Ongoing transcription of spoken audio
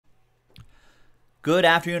Good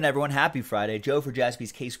afternoon, everyone. Happy Friday. Joe for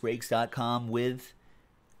jaspyscasebreaks.com with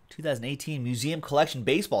 2018 Museum Collection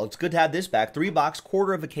Baseball. It's good to have this back. 3-box,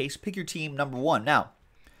 quarter of a case. Pick your team number 1. Now,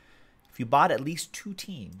 if you bought at least 2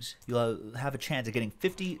 teams, you'll have a chance of getting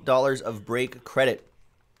 $50 of break credit.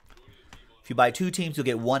 If you buy 2 teams, you'll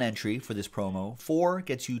get 1 entry for this promo. 4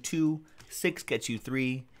 gets you 2, 6 gets you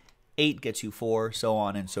 3, 8 gets you 4, so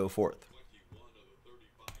on and so forth.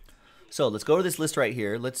 So let's go to this list right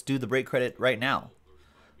here. Let's do the break credit right now.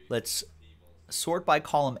 Let's sort by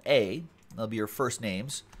column A. That'll be your first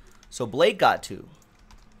names. So Blake got 2.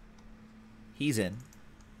 He's in.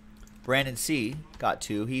 Brandon C. got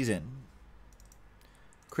 2. He's in.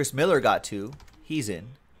 Chris Miller got 2. He's in.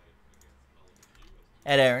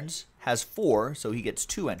 Ed Aarons has 4, so he gets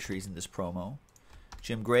 2 entries in this promo.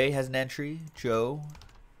 Jim Gray has an entry. Joe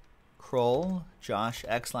Kroll, Josh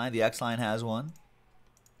X-Line. The X-Line has 1.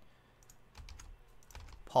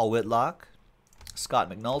 Paul Whitlock, Scott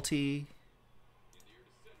McNulty,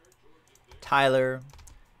 Tyler,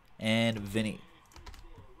 and Vinny.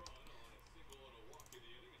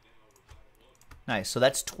 Nice. So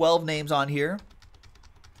that's 12 names on here.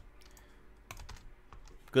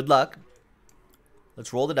 Good luck.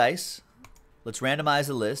 Let's roll the dice. Let's randomize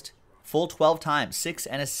the list. Full 12 times. 6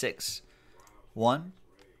 and a 6. 1,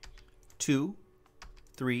 2,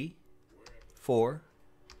 3, 4,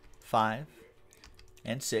 5,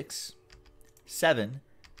 and 6, 7,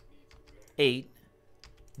 8,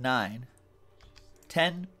 9,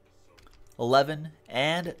 10, 11,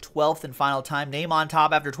 and 12th and final time. Name on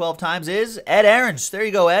top after 12 times is Ed Aarons. There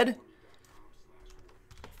you go, Ed.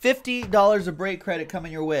 $50 of break credit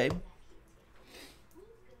coming your way.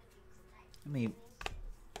 Let me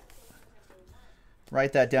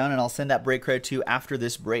write that down, and I'll send that break credit to you after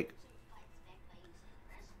this break.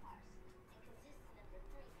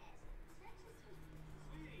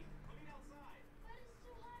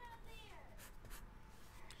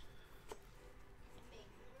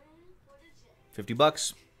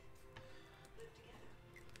 $50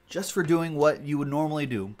 just for doing what you would normally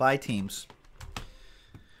do, buy teams.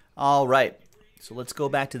 All right, so let's go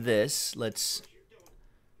back to this. Let's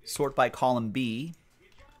sort by column B.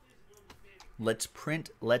 Let's print,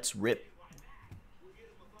 let's rip.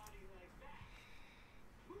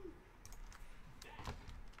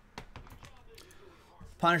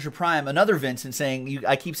 Punisher Prime, another Vincent saying,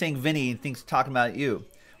 I keep saying Vinny and thinks talking about you.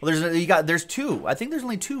 Well, there's 2. I think there's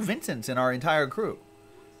only 2 Vincents in our entire crew.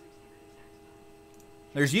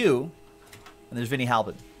 There's you, and there's Vinny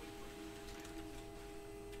Halbin.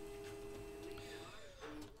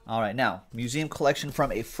 All right, now, museum collection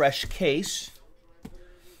from a fresh case.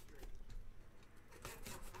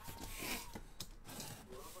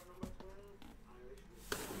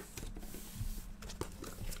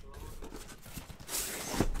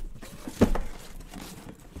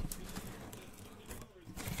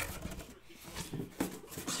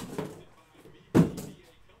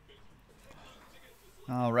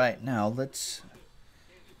 All right, now let's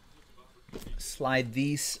slide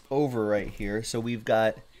these over right here. So we've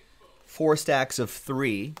got 4 stacks of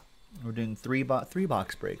 3. We're doing 3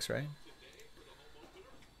 box breaks, right?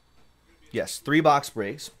 Yes, 3 box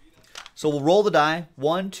breaks. So we'll roll the die.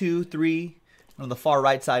 1, 2, 3. On the far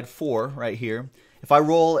right side, 4 right here. If I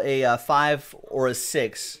roll a 5 or a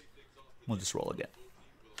 6, we'll just roll again.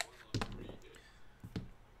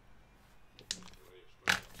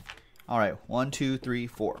 All right, 1, 2, 3,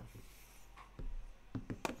 4.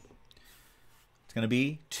 It's going to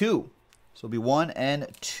be 2. So it'll be 1 and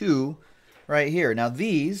 2 right here. Now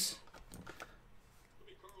these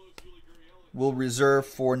we'll reserve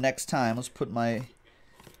for next time. Let's put my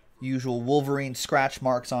usual Wolverine scratch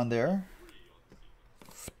marks on there.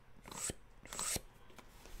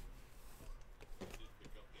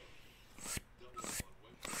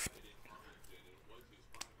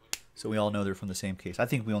 So we all know they're from the same case. I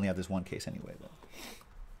think we only have this one case anyway, though.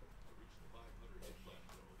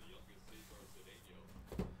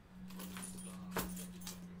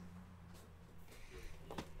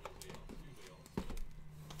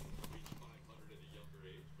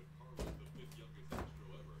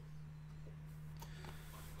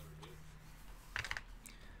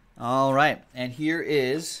 All right, and here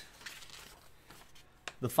is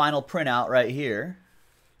the final printout right here.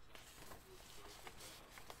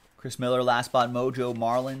 Chris Miller, Last Spot Mojo,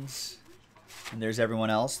 Marlins, and there's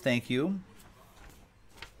everyone else. Thank you.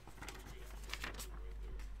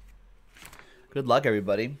 Good luck,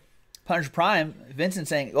 everybody. Punisher Prime, Vincent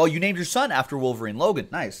saying, oh, you named your son after Wolverine. Logan,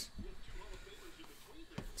 nice.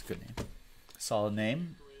 That's a good name. Solid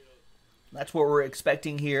name. That's what we're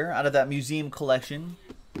expecting here out of that museum collection.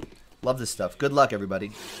 Love this stuff. Good luck,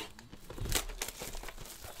 everybody.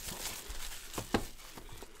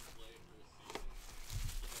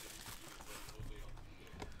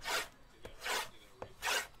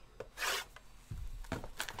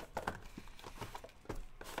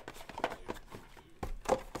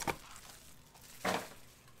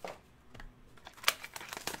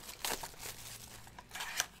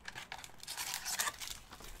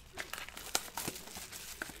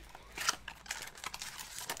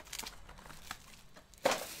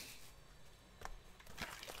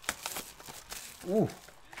 Ooh.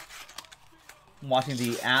 I'm watching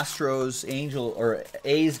the Astros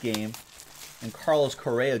A's game, and Carlos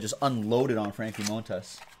Correa just unloaded on Frankie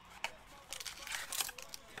Montas.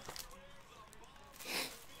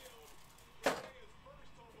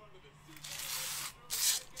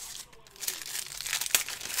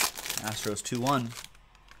 Astros 2-1.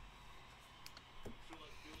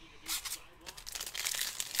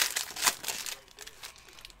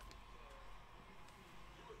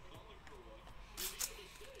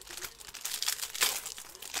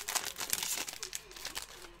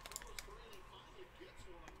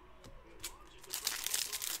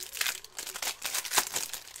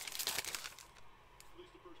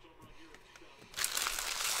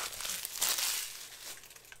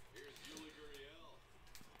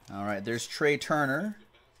 All right, there's Trey Turner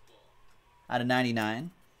out of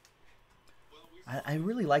 99. I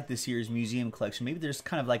really like this year's museum collection. Maybe there's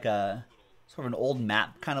kind of like a sort of an old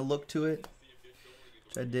map kind of look to it,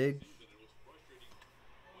 which I dig.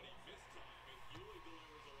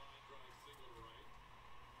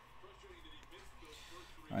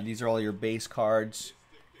 All right, these are all your base cards,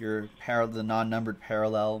 the non-numbered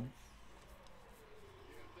parallel.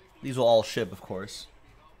 These will all ship, of course.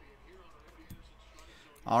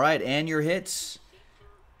 All right, and your hits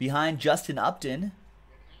behind Justin Upton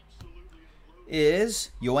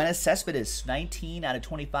is Yoenis Cespedes, 19 out of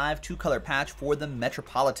 25, two-color patch for the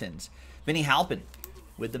Metropolitans. Vinny Halpin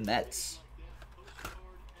with the Mets.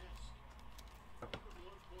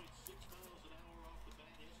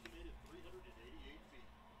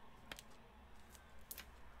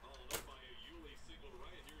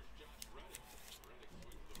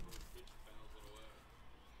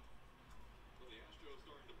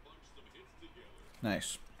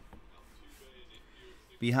 Nice.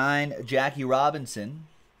 Behind Jackie Robinson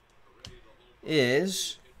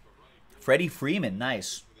is Freddie Freeman.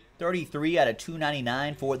 Nice. 33 out of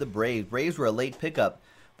 299 for the Braves. Braves were a late pickup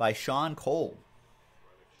by Sean Cole.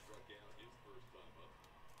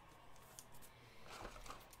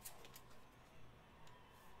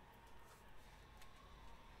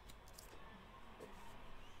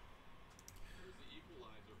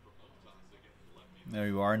 There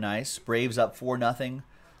you are, nice. Braves up 4-0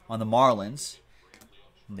 on the Marlins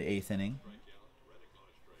in the 8th inning.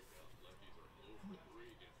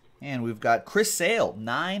 And we've got Chris Sale,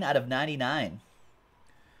 9 out of 99.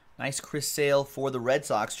 Nice Chris Sale for the Red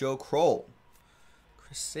Sox, Joe Kroll.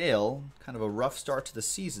 Chris Sale, kind of a rough start to the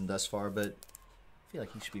season thus far, but I feel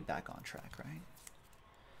like he should be back on track, right?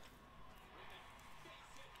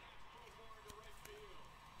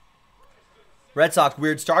 Red Sox,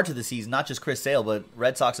 weird start to the season. Not just Chris Sale, but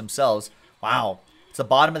Red Sox themselves. Wow. It's the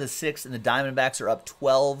bottom of the 6th, and the Diamondbacks are up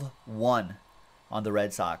 12-1 on the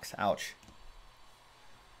Red Sox. Ouch.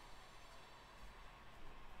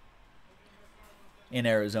 In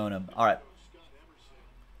Arizona. All right.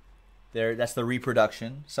 That's the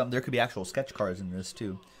reproduction. There could be actual sketch cards in this,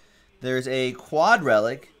 too. There's a quad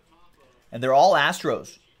relic, and they're all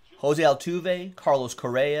Astros. Jose Altuve, Carlos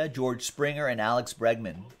Correa, George Springer, and Alex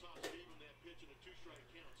Bregman.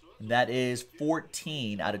 And that is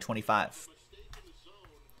 14 out of 25.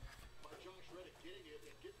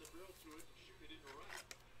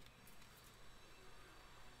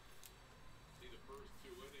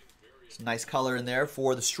 Some nice color in there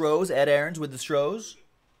for the Stros. Ed Aarons with the Stros.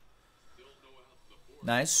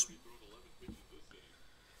 Nice.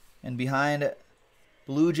 And behind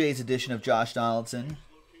Blue Jays edition of Josh Donaldson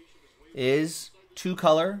is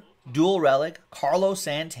two-color dual relic Carlos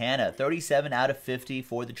Santana, 37 out of 50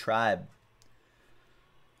 for the Tribe.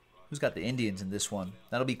 Who's got the Indians in this one?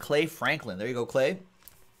 That'll be Clay Franklin. There you go, Clay.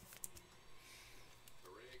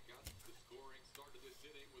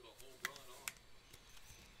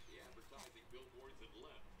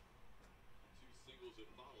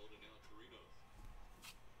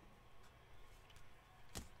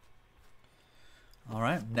 All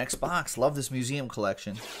right, next box. Love this museum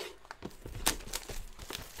collection.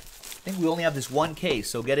 I think we only have this one case,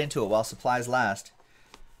 so get into it while supplies last.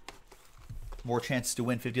 More chances to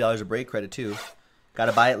win $50 of break credit, too. Got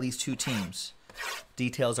to buy at least 2 teams.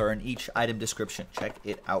 Details are in each item description. Check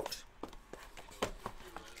it out.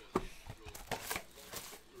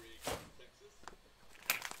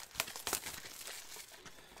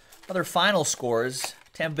 Other final scores.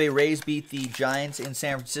 Tampa Bay Rays beat the Giants in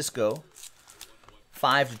San Francisco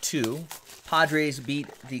 5-2. Padres beat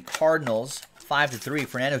the Cardinals 5-3.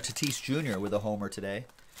 Fernando Tatis Jr. with a homer today.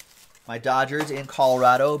 My Dodgers in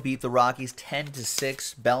Colorado beat the Rockies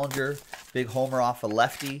 10-6. Bellinger, big homer off a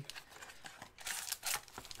lefty.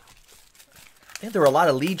 I think there were a lot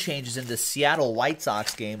of lead changes in the Seattle White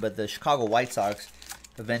Sox game, but the Chicago White Sox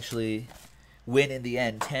eventually win in the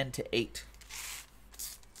end, 10-8.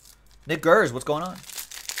 Nick Gers, what's going on?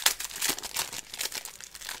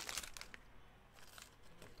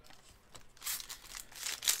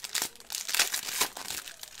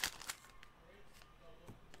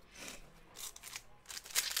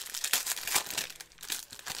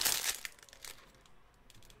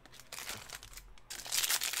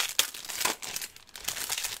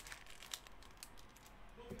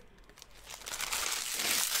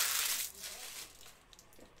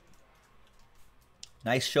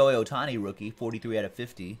 Nice Shohei Ohtani rookie, 43 out of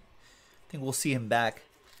 50. I think we'll see him back,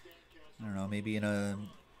 I don't know, maybe in a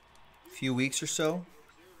few weeks or so.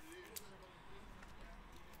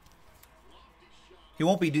 He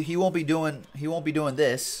won't be doing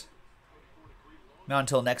this. Not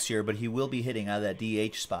until next year, but he will be hitting out of that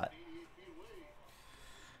DH spot.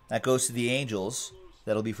 That goes to the Angels.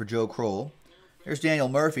 That'll be for Joe Kroll. There's Daniel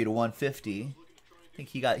Murphy to 150. I think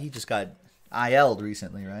he just got IL'd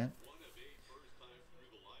recently, right?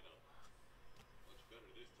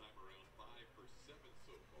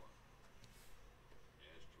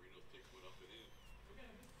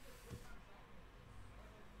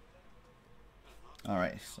 All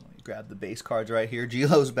right, so let me grab the base cards right here.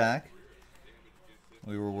 Gilo's back.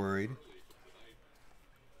 We were worried.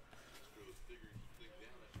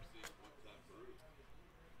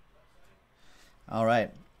 All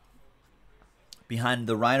right. Behind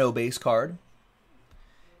the Rhino base card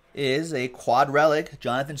is a quad relic,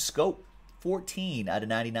 Jonathan Scope, 14 out of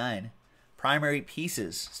 99. Primary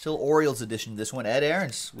pieces, still Orioles edition. This one, Ed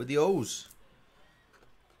Aarons with the O's.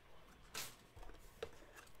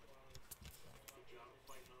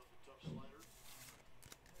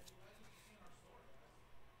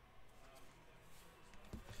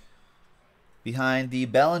 Behind the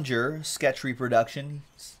Bellinger sketch reproduction,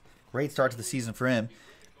 great start to the season for him.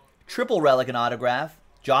 Triple relic and autograph,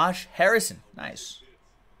 Josh Harrison, nice.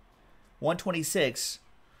 126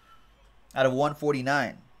 out of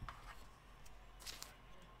 149.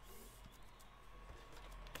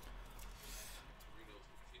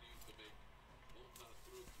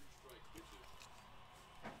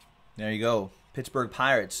 There you go, Pittsburgh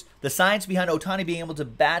Pirates. The science behind Ohtani being able to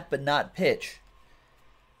bat but not pitch.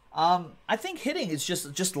 I think hitting is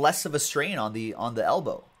just less of a strain on the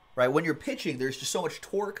elbow, right? When you're pitching, there's just so much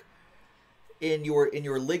torque in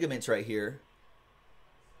your ligaments right here.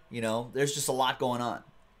 You know, there's just a lot going on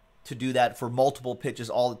to do that for multiple pitches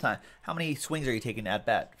all the time. How many swings are you taking at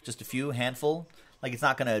bat? Just a few, handful? Like, it's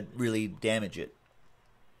not going to really damage it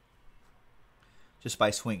just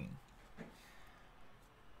by swinging.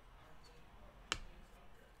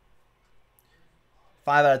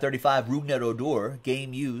 Five out of 35, Rougned Odor,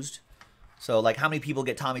 game used. So, like, how many people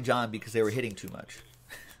get Tommy John because they were hitting too much?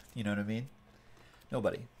 You know what I mean?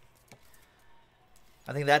 Nobody.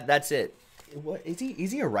 I think that's it. What is he?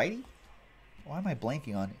 Is he a righty? Why am I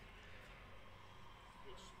blanking on it?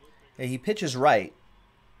 Yeah, he pitches right,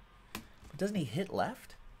 but doesn't he hit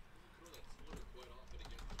left?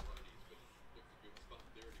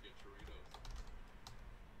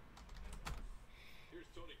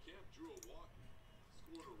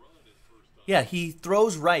 Yeah, he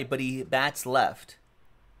throws right, but he bats left.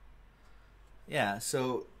 Yeah,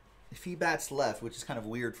 so if he bats left, which is kind of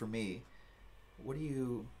weird for me, are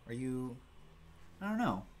you, I don't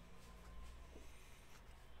know.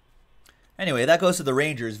 Anyway, that goes to the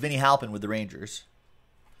Rangers. Vinny Halpin with the Rangers.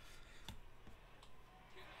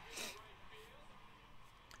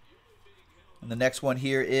 And the next one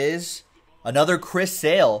here is another Chris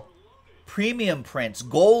Sale. Premium prints.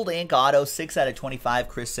 Gold ink auto, 6 out of 25,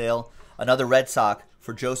 Chris Sale. Another Red Sox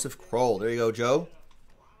for Joseph Kroll. There you go, Joe.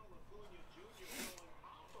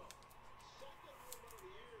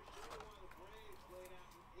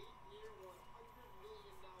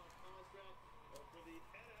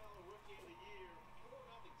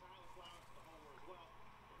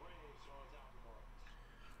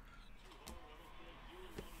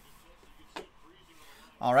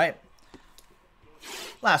 All right.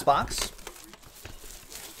 Last box.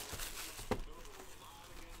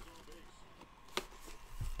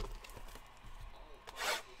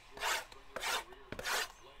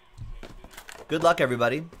 Good luck,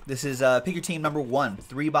 everybody. This is pick your team number 1.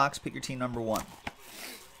 3-box, pick your team number 1.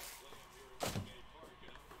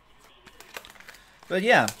 But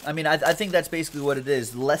yeah, I mean, I think that's basically what it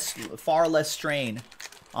is. Far less strain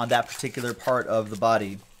on that particular part of the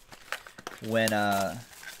body when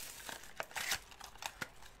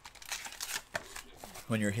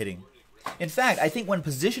you're hitting. In fact, I think when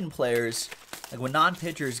position players, like when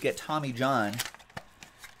non-pitchers get Tommy John,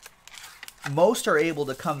 most are able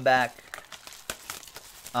to come back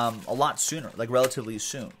a lot sooner, like relatively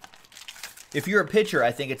soon. If you're a pitcher,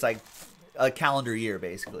 I think it's like a calendar year,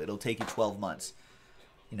 basically. It'll take you 12 months.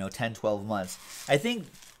 10, 12 months. I think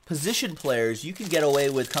position players, you can get away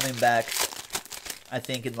with coming back, I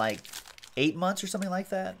think, in like 8 months or something like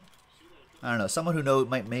that. I don't know. Someone who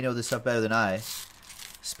may know this stuff better than I.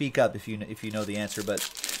 Speak up if you know the answer, but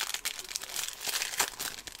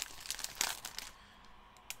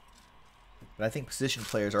I think position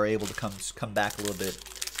players are able to come back a little bit,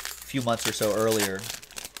 a few months or so earlier.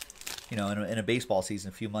 In a baseball season,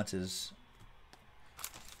 a few months is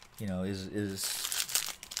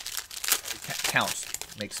counts.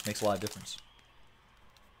 Makes a lot of difference.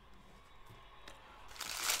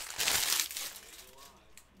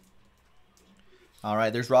 All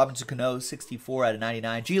right, there's Robinson Cano, 64 out of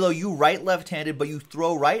 99. Gilo, you right left-handed, but you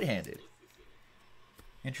throw right-handed.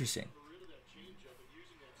 Interesting.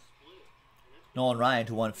 Nolan Ryan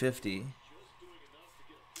to 150.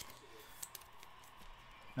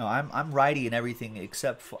 No, I'm righty in everything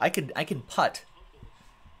except for I can putt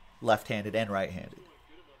left-handed and right-handed.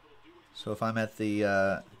 So if I'm at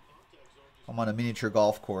I'm on a miniature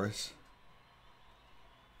golf course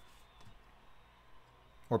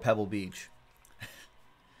or Pebble Beach.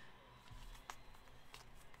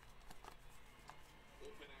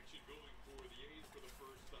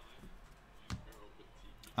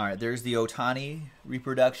 All right, there's the Ohtani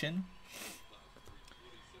reproduction.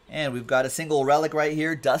 And we've got a single relic right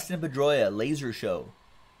here. Dustin Pedroia, Laser Show.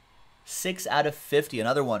 6 out of 50.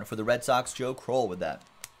 Another one for the Red Sox. Joe Kroll with that.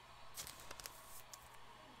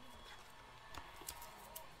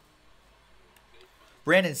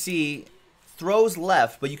 Brandon C. throws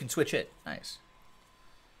left, but you can switch it. Nice.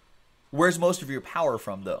 Where's most of your power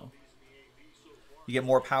from, though? You get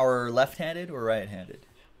more power left-handed or right-handed?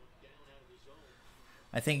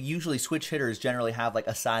 I think usually switch hitters generally have like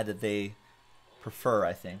a side that they prefer,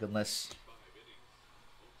 I think, unless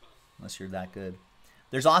you're that good.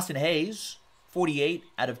 There's Austin Hayes, 48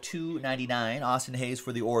 out of 299. Austin Hayes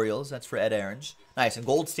for the Orioles. That's for Ed Aarons. Nice. And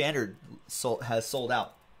Gold Standard has sold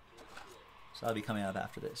out. So that'll be coming up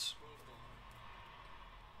after this.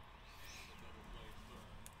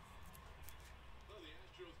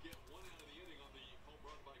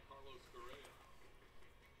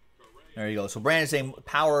 There you go. So Brandon's saying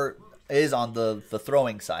power is on the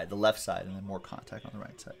throwing side, the left side, and then more contact on the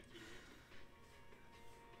right side.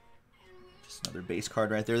 Just another base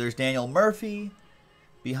card right there. There's Daniel Murphy.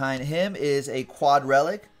 Behind him is a quad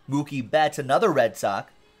relic. Mookie Betts, another Red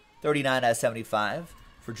Sox. 39 out of 75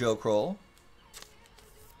 for Joe Kroll.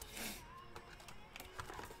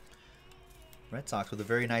 Red Sox with a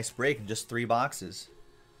very nice break in just 3 boxes.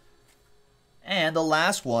 And the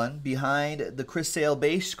last one behind the Chris Sale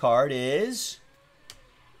base card is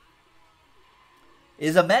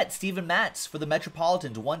a Met, Steven Matz for the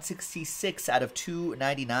Metropolitans, 166 out of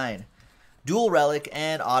 299. Dual relic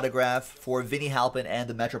and autograph for Vinny Halpin and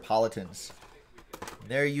the Metropolitans.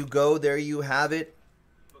 There you go. There you have it.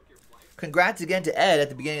 Congrats again to Ed at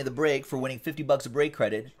the beginning of the break for winning $50 of break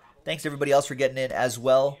credit. Thanks to everybody else for getting in as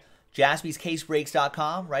well.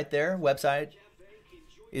 JaspysCaseBreaks.com, right there, website,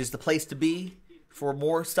 is the place to be for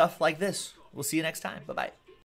more stuff like this. We'll see you next time. Bye-bye.